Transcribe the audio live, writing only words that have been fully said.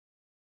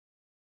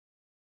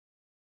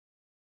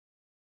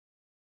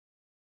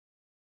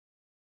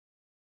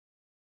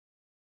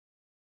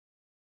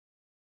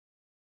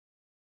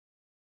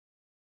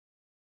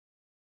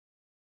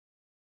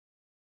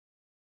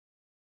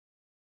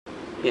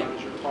Yeah.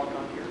 Is your talk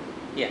on here?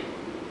 Yeah.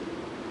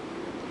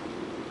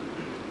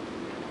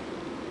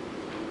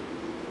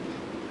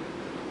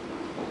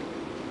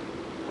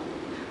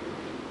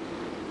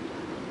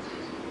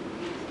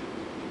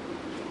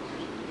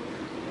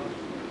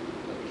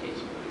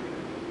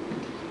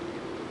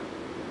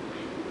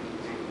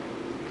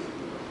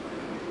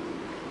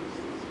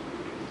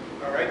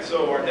 All right,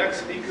 so our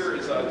next speaker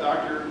is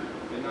Dr.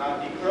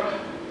 Vinod Nikhra,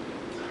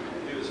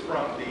 who is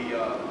from the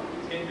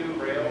Hindu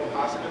Rail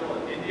Hospital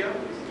in India,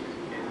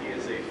 and he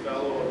is a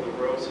fellow of the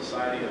Royal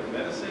Society of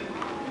Medicine,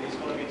 and he's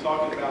going to be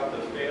talking about the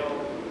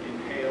failed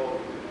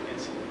inhaled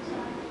insulins.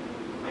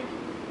 Thank you.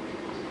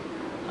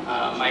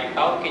 My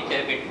talk is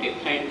a bit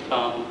different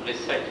from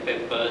research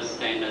papers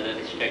and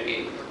other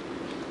studies.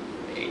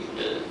 It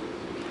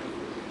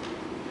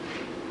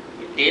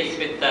deals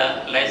with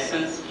the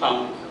lessons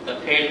from the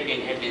failed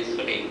inhaled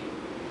insulin.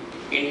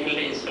 Inhaled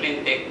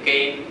insulin, they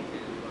came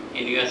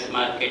in US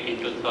market in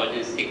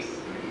 2006,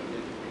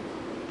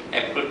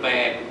 approved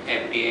by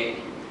FDA.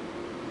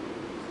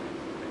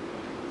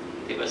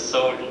 They were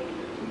sold,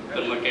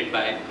 promoted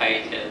by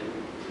Pfizer,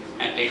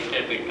 and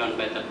later withdrawn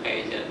by the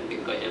Pfizer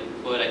because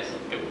of poor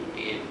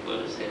acceptability and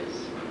poor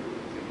sales.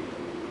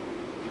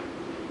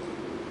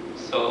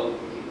 So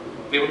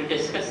we will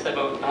discuss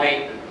about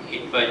why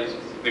it was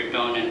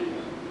withdrawn and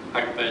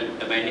what were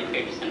the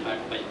benefits and what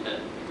was the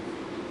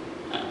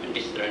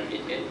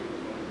disadvantages.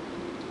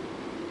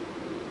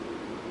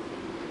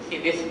 See,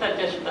 this is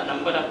just the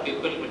number of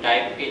people with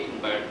diabetes in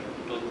birth.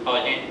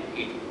 2000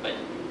 it was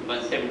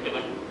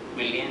 171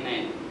 million,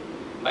 and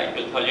by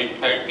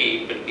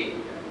 2030 it will be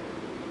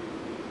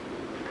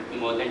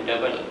more than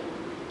double.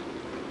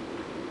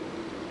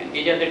 And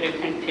these are the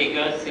different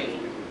figures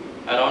in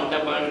around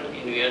the world,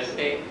 in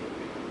USA.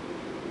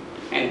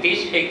 And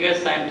these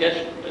figures I am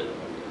just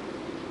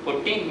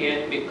putting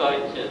here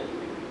because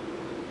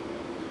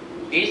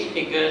these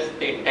figures,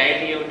 they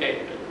tell you that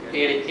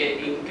there is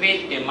an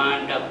increased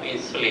demand of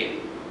insulin,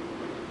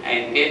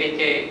 and there is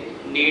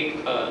a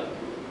need for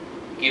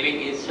giving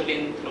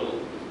insulin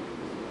through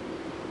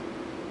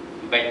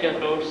better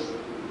routes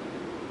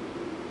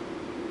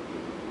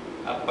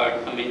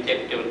apart from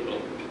injectable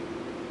route.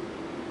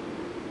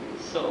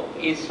 So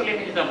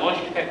insulin is the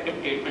most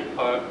effective treatment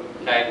for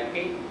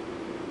diabetes,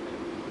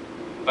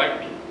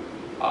 but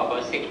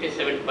about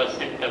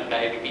 67% of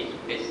diabetes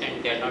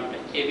patients, they are not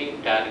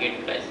achieving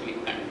target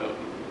glycemic control.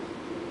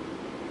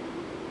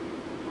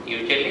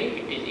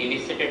 Usually it is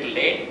initiated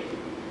late,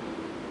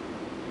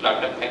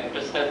 lot of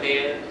factors are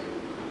there,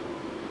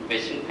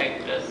 patient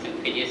factors and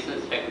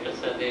physicians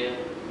factors are there.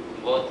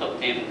 Both of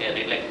them, they are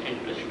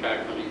reluctant to start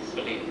on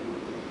insulin.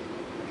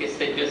 This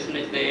situation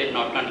is there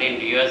not only in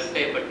the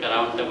USA but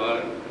around the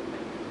world.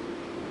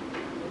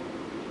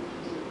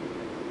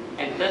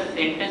 And thus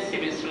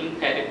intensive insulin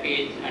therapy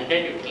is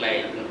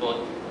underutilized in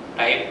both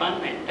type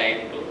 1 and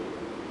type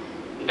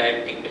 2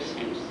 diabetic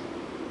patients.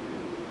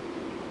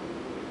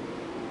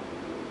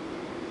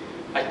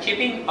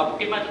 Achieving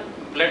optimal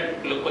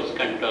blood glucose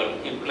control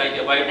implies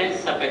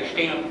avoidance of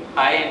extreme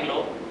high and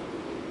low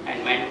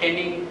and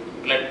maintaining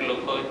blood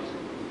glucose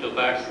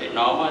towards a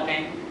normal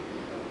range.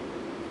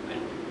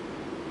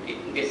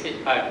 This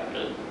is what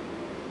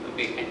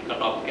we can call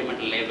optimal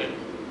level.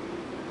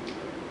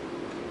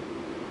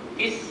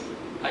 This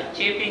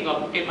achieving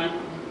optimal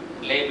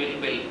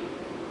level will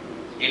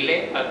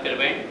delay or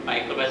prevent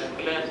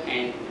microvascular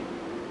and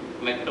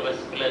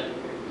macrovascular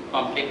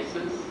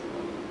complications,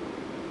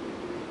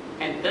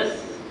 and thus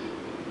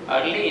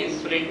early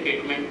insulin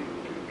treatment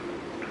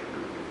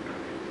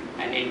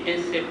and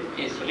intensive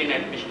insulin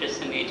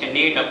administration is a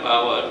need of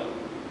our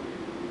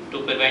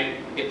to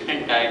prevent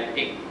different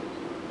diabetes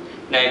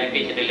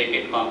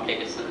related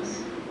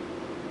complications.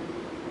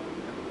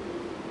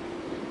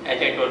 As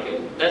I told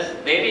you, thus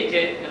there is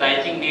a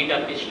rising need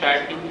of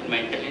starting and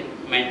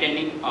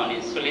maintaining on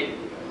insulin,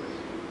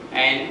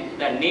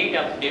 and the need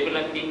of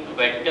developing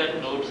better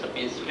routes of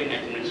insulin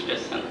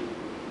administration.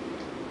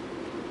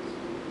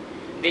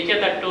 These are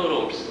the two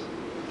routes.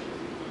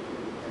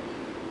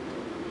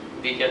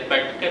 These are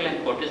vertical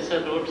and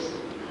potential routes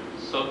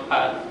so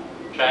far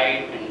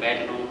tried and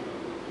well known.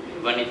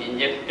 One is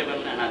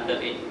injectable, another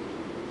is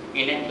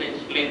inhaled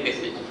insulin. This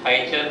is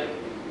Pfizer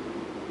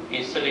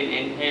insulin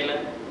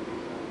inhaler.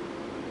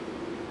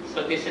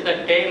 So this is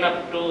the tale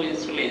of two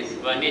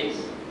insulins. One is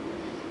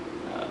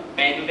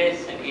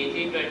painless and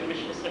easy to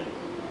administer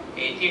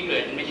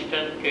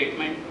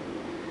treatment,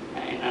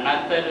 and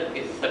another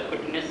is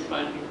subcutaneous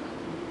one.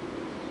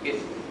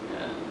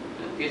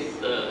 This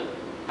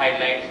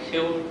highlights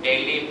few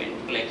daily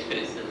painful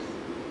experiences.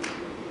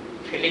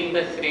 Filling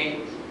the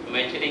syringe,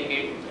 measuring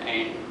it,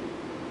 and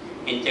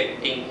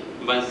injecting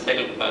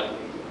oneself or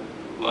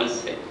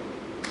once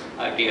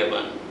a dear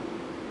one.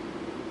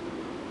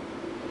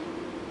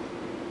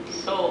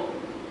 So,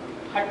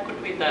 what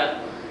could be the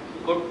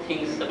good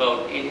things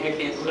about inhaled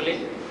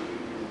insulin?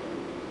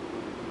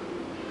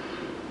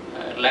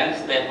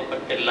 Lungs, they have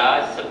got a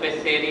large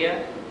surface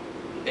area.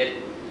 There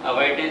is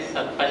avoidance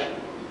of first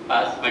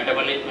pass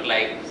metabolism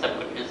like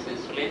subcutaneous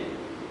insulin,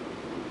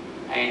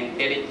 and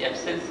there is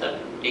absence of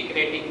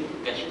degrading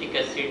gastric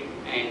acid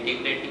and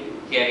degrading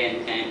GI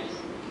enzymes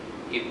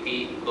if we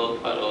go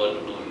for oral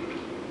route.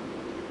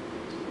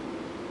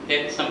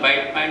 There are some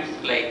white points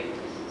like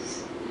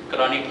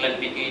chronic lung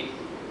disease,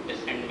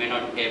 patient may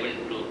not be able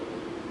to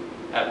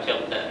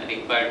absorb the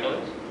required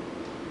dose,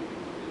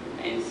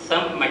 and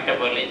some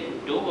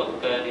metabolism do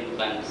occur in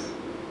lungs,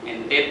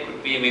 and there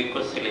could be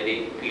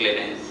mucociliary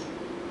clearance.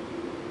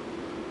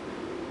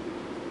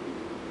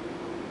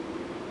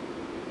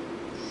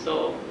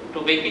 So,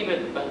 to begin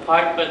with,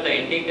 what were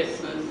the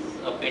indications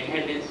of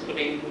inhaled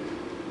insulin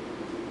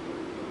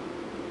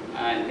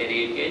and their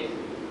usage?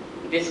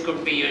 This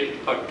could be used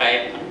for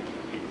type 1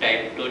 and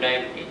type 2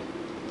 diabetes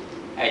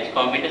as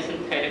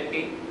combination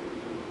therapy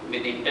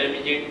with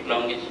intermediate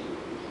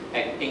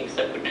long-acting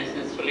subcutaneous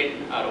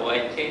insulin or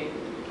OHA,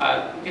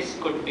 or this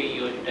could be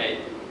used as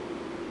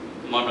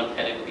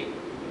monotherapy.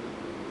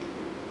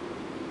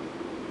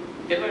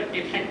 There were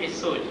different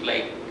issues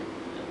like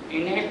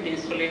inhaled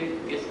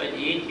insulin. This was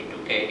easy to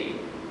carry,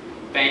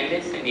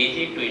 painless and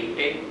easy to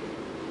intake,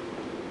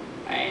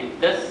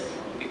 and thus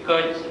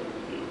because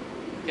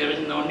there was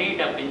no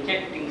need of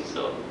injecting,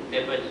 so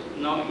there was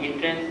no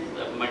hindrance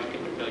of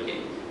multiple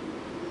dosage.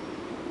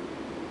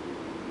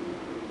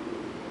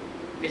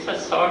 This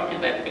was short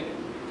and rapid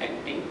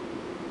acting.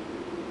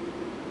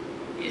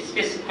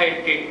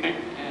 Specified treatment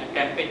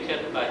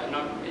temperature was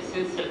not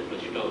essential to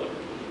store,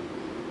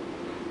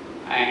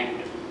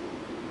 and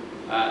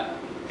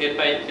this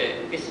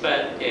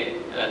was a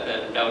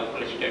rather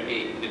doubtful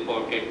study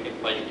reported a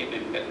positive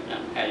impact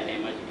on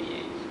Alzheimer's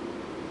disease.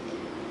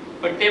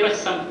 But there were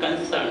some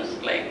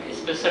concerns, like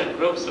special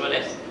groups were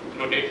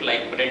excluded,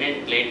 like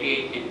pregnant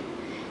ladies,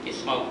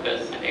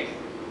 smokers and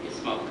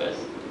ex-smokers.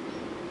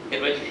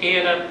 There was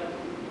fear of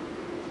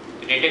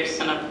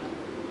reduction of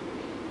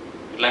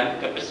lung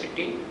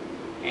capacity,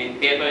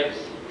 and there was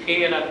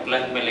fear of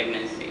lung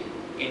malignancy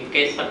in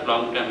case of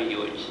long-term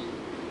use.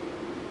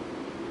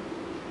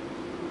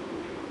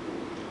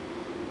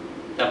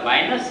 The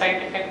minor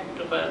side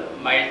effects were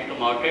mild to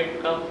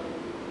moderate cough,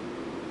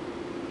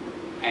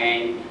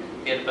 and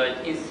there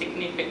was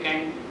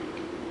insignificant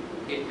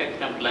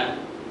effect on lung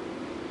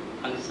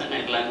function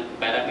and lung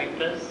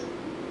parameters.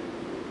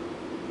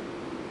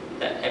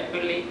 The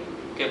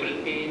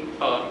applicability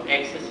for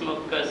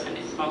ex-smokers and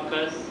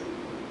smokers,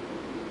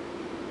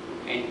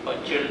 and for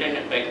children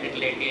and pregnant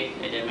ladies,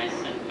 as I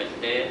mentioned, was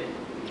there.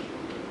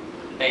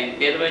 Then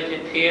there was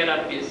a fear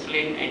of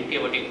insulin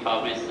antibody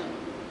formation,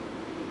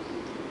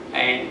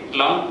 and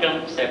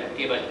long-term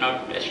safety was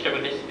not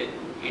established with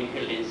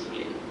inhaled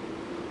insulin.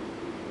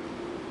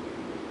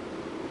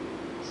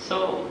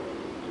 So,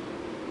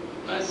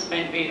 once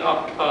when we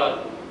opt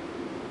for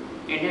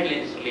inhaled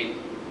insulin,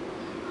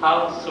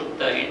 how should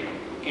the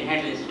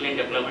inhaled insulin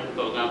development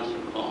program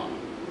should go on?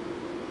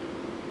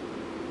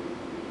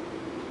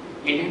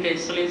 Inhaled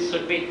insulin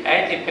should be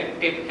as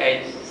effective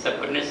as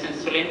subcutaneous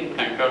insulin in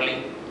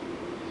controlling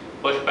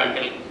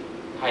postprandial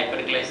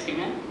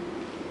hyperglycemia.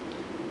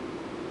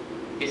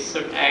 This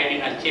should aid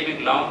in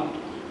achieving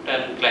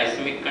long-term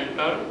glycemic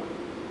control.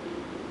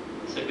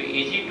 Should be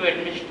easy to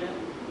administer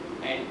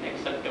and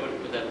acceptable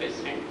to the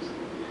patients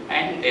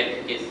and their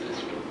physicians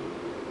too.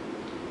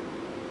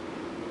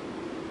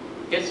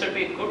 There should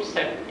be good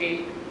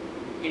safety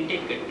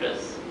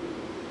indicators,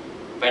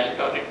 well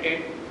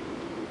tolerated,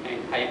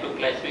 and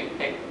hypoglycemic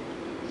effect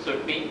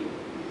should be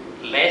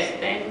less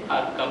than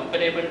or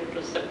comparable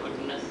to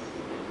subcutaneous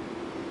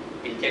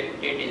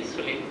injected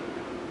insulin.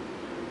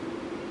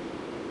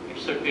 It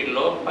should be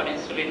low for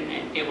insulin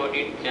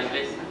antibody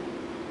generation,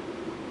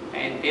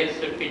 and there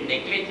should be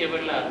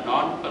negligible or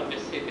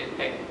non-pervasive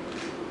effect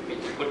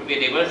which could be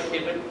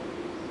reversible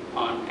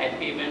on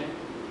FEV1,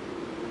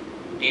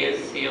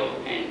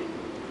 DLCO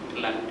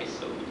and lung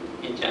tissue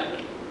in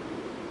general.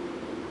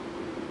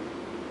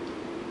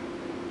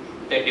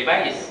 The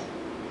device,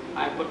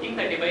 I am putting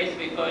the device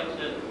because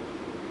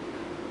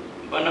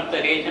one of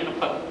the reasons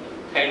for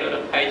failure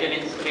of Pfizer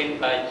insulin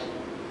was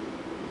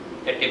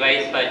the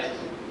device was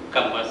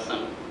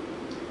cumbersome.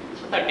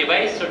 So the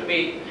device should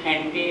be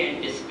handy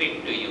and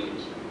discreet to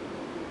use.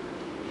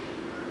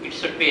 It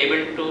should be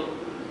able to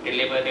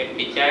deliver a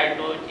desired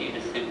dose in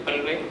a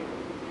simple way.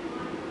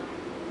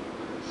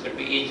 It should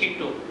be easy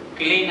to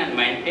clean and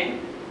maintain,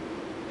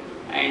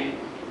 and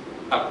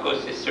of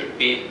course it should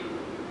be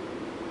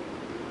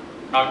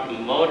not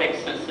more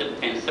expensive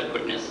than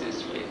subcutaneous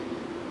insulin.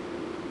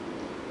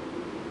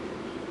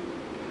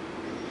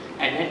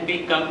 And when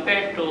we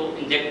compare to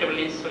injectable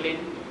insulin,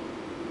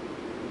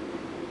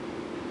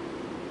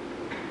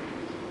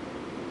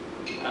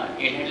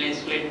 inhaled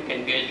insulin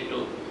can be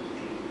used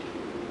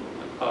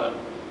for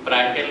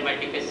prandial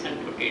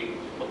medication to treat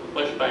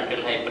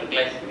postprandial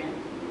hyperglycemia.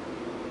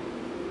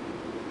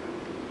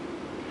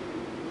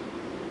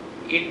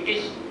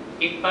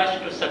 It was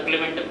to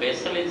supplement the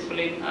basal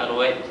insulin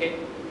or OHA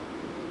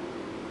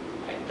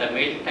at the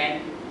meal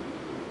time,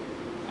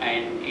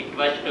 and it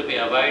was to be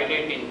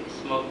avoided in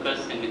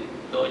smokers and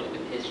those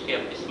with history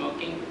of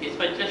smoking. This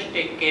was just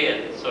a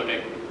care so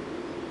that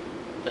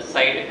the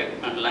side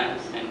effect on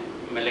lungs and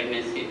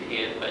malignancy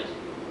fear was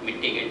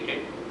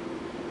mitigated.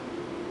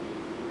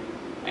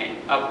 And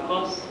of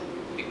course,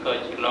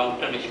 because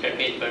long-term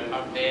studies were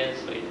not there,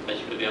 so it was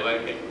to be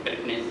avoided: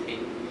 pregnancy,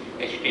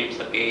 extremes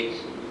of age,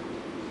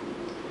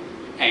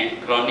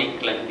 and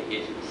chronic lung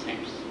disease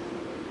patients.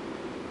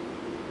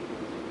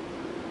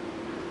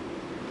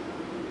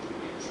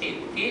 See,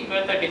 these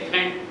were the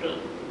different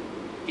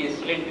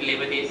insulin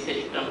delivery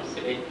systems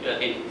which were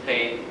in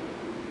play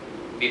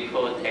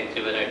before the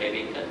Exubera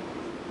debacle.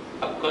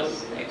 Of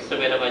course,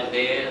 Exubera was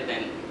there,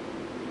 then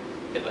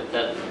there were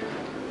the,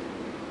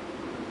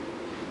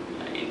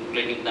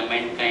 including the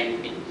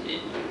mankind which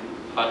is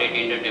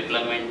already under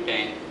development,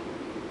 and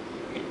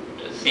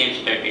it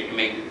seems that it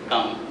may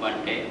come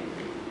one day.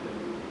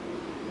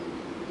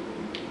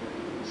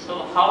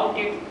 So how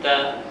did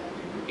the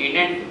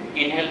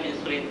inhaled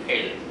insulin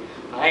fail?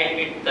 Why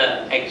did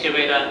the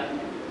Exubera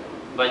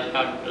was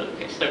not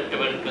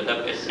acceptable to the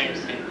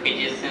patients and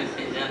physicians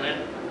in general,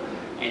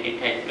 and it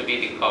had to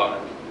be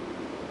recalled?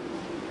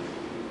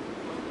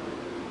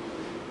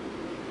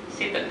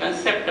 See, the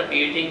concept of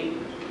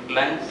using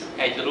lungs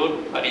as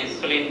route for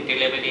insulin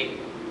delivery,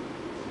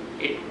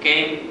 it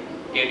came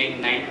during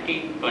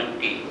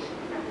 1920s,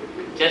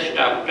 just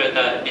after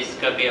the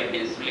discovery of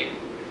insulin.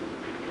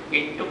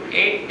 It took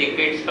 8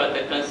 decades for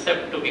the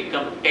concept to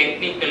become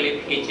technically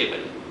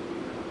feasible.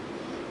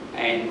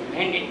 And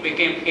when it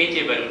became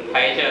feasible,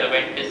 Pfizer,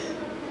 Aventis,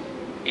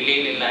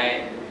 Eli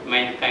Lilly,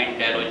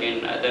 Mankind,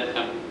 Darogen, other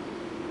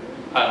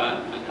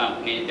pharma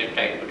companies that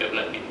tried to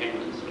develop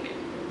inhaled insulin.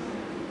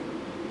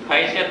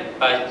 Pfizer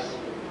was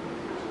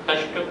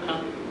first to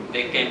come.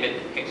 They came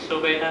with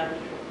Exubera.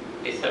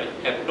 This was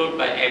approved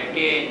by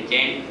FDA in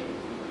Jan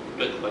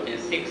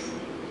 2006.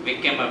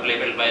 Became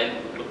available by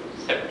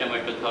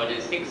September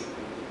 2006.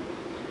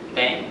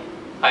 Then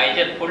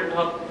Pfizer pulled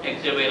off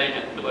Exubera in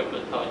October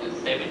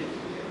 2007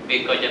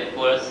 because of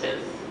poor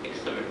sales,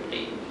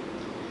 accessibility.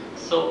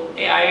 So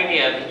the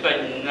idea which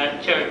was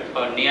nurtured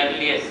for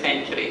nearly a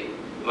century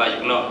was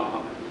blown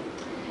off.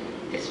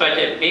 This was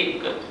a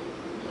big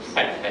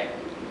setback.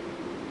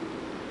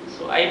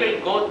 So I will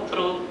go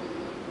through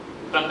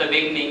from the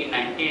beginning in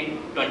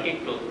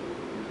 1922.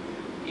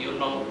 You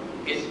know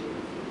this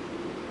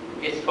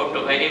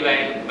photo very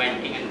well.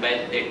 Banting and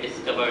Bass, they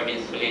discovered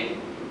insulin,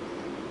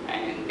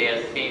 and they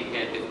are seen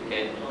here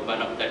with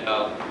one of the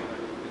dogs.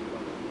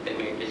 They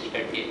made a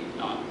study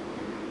on.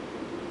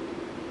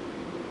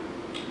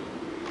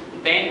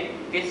 Then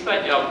this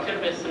was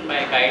observation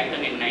by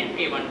Guyton in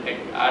 91 that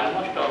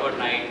almost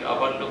overnight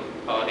overlook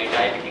for a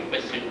diabetic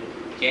patient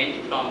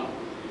changed from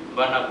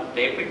one of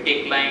rapid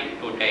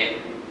decline to death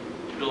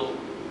to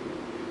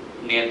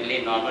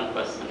nearly normal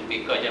person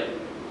because of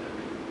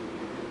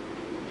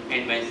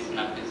invention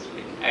of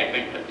insulin,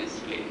 advent of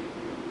insulin.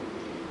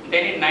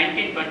 Then in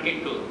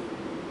 1922,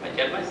 a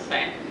German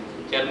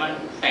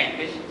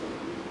scientist,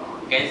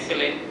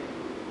 Genselin,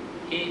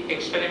 he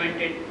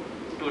experimented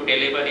to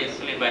deliver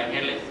insulin by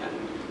inhalation.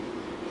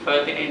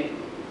 Further in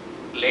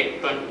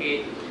late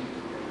 20s,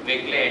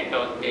 Wigley et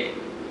al.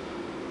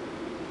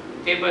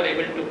 They were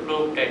able to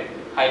prove that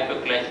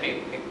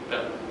hypoglycemic effect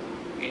of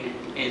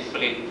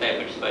insulin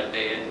tablets was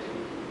there.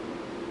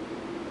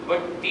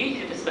 But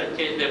these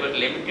researches, they were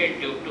limited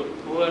due to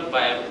poor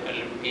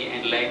bioavailability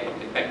and lack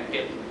of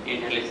effective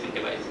inhalation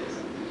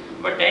devices.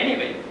 But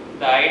anyway,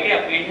 the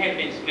idea of inhaled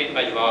insulin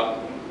was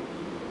evolved.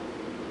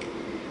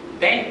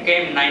 Then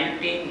came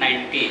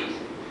 1990s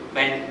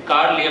when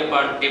Carl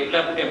Leopold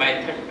developed a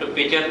method to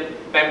preserve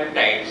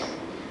peptides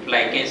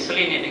like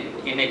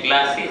insulin in a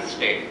glassy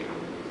state.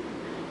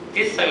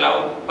 This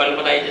allowed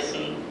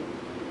pulverization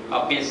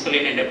of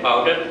insulin in a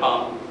powder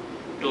form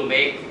to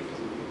make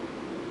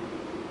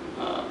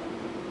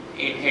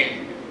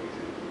inhaled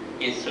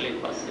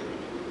insulin possible.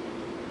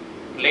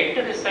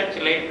 Later research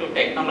led to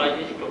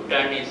technologies to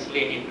turn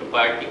insulin into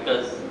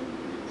particles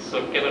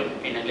suitable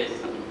for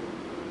inhalation.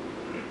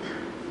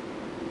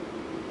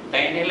 The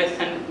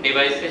inhalation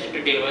devices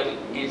to deliver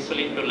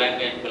insulin to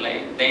lung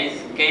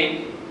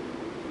alveoli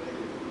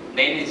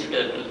then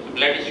instead of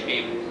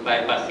bloodstream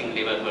bypassing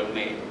liver were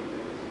made.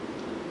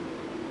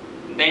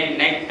 Then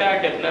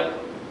Nikhra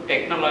developed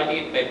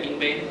technology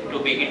to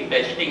begin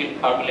testing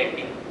and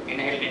formulating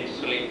inhaled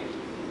insulin,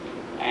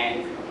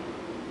 and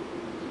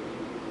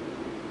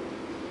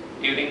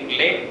during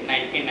late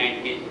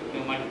 1990s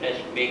human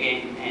tests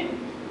began, and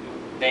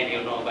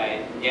then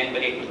by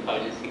January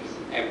 2006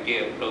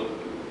 FDA approved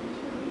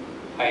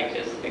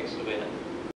Pfizer's Exubera.